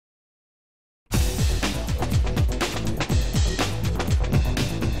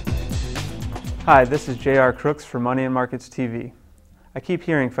Hi, this is J.R. Crooks for Money and Markets TV. I keep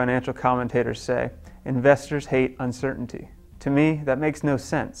hearing financial commentators say, investors hate uncertainty. To me, that makes no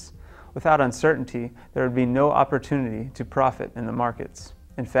sense. Without uncertainty, there would be no opportunity to profit in the markets.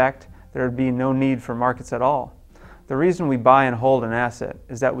 In fact, there would be no need for markets at all. The reason we buy and hold an asset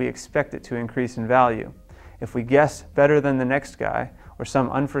is that we expect it to increase in value. If we guess better than the next guy, or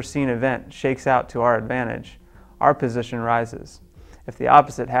some unforeseen event shakes out to our advantage, our position rises. If the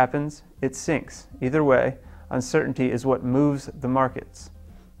opposite happens, it sinks. Either way, uncertainty is what moves the markets.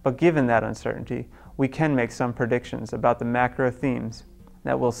 But given that uncertainty, we can make some predictions about the macro themes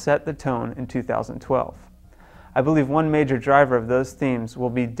that will set the tone in 2012. I believe one major driver of those themes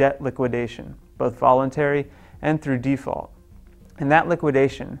will be debt liquidation, both voluntary and through default. And that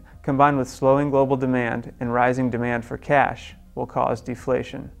liquidation, combined with slowing global demand and rising demand for cash, will cause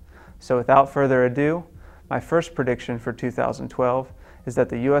deflation. So without further ado, my first prediction for 2012 is that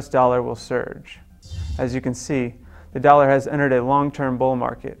the US dollar will surge. As you can see, the dollar has entered a long-term bull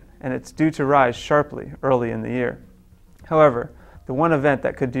market, and it's due to rise sharply early in the year. However, the one event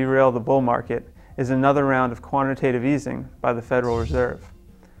that could derail the bull market is another round of quantitative easing by the Federal Reserve.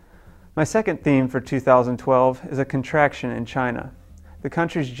 My second theme for 2012 is a contraction in China. The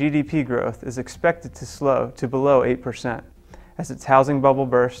country's GDP growth is expected to slow to below 8% as its housing bubble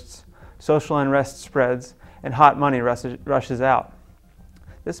bursts, social unrest spreads, and hot money rushes out.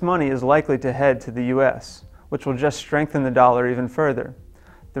 This money is likely to head to the US, which will just strengthen the dollar even further.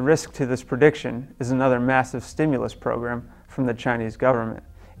 The risk to this prediction is another massive stimulus program from the Chinese government,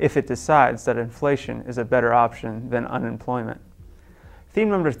 if it decides that inflation is a better option than unemployment. Theme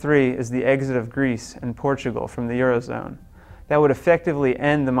number 3 is the exit of Greece and Portugal from the Eurozone. That would effectively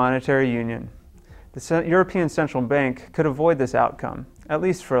end the monetary union. The European Central Bank could avoid this outcome, at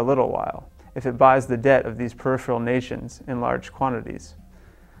least for a little while, if it buys the debt of these peripheral nations in large quantities.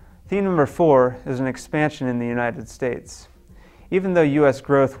 Theme number 4 is an expansion in the United States. Even though U.S.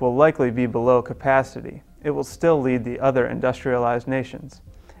 growth will likely be below capacity, it will still lead the other industrialized nations.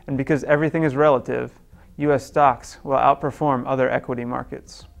 And because everything is relative, U.S. stocks will outperform other equity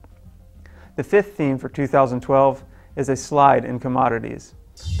markets. The fifth theme for 2012 is a slide in commodities.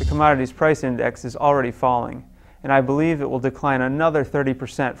 The commodities price index is already falling, and I believe it will decline another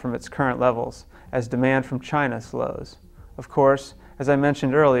 30% from its current levels as demand from China slows. Of course, as I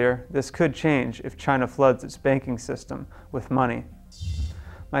mentioned earlier, this could change if China floods its banking system with money.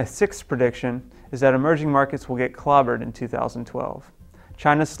 My sixth prediction is that emerging markets will get clobbered in 2012.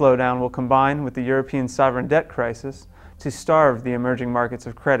 China's slowdown will combine with the European sovereign debt crisis to starve the emerging markets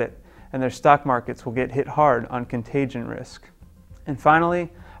of credit, and their stock markets will get hit hard on contagion risk. And finally,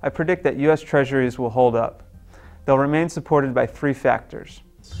 I predict that U.S. Treasuries will hold up. They'll remain supported by 3 factors: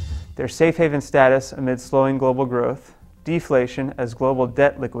 their safe haven status amid slowing global growth, deflation as global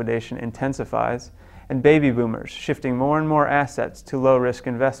debt liquidation intensifies, and baby boomers shifting more and more assets to low-risk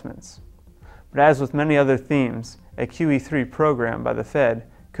investments. But as with many other themes, a QE3 program by the Fed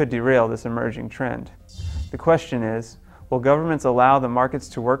could derail this emerging trend. The question is, will governments allow the markets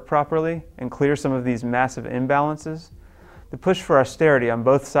to work properly and clear some of these massive imbalances? The push for austerity on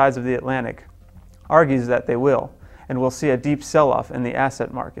both sides of the Atlantic argues that they will, and we'll see a deep sell-off in the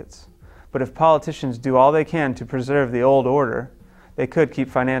asset markets. But if politicians do all they can to preserve the old order, they could keep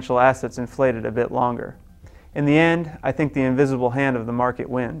financial assets inflated a bit longer. In the end, I think the invisible hand of the market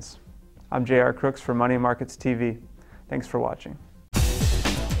wins. I'm J.R. Crooks for Money Markets TV. Thanks for watching.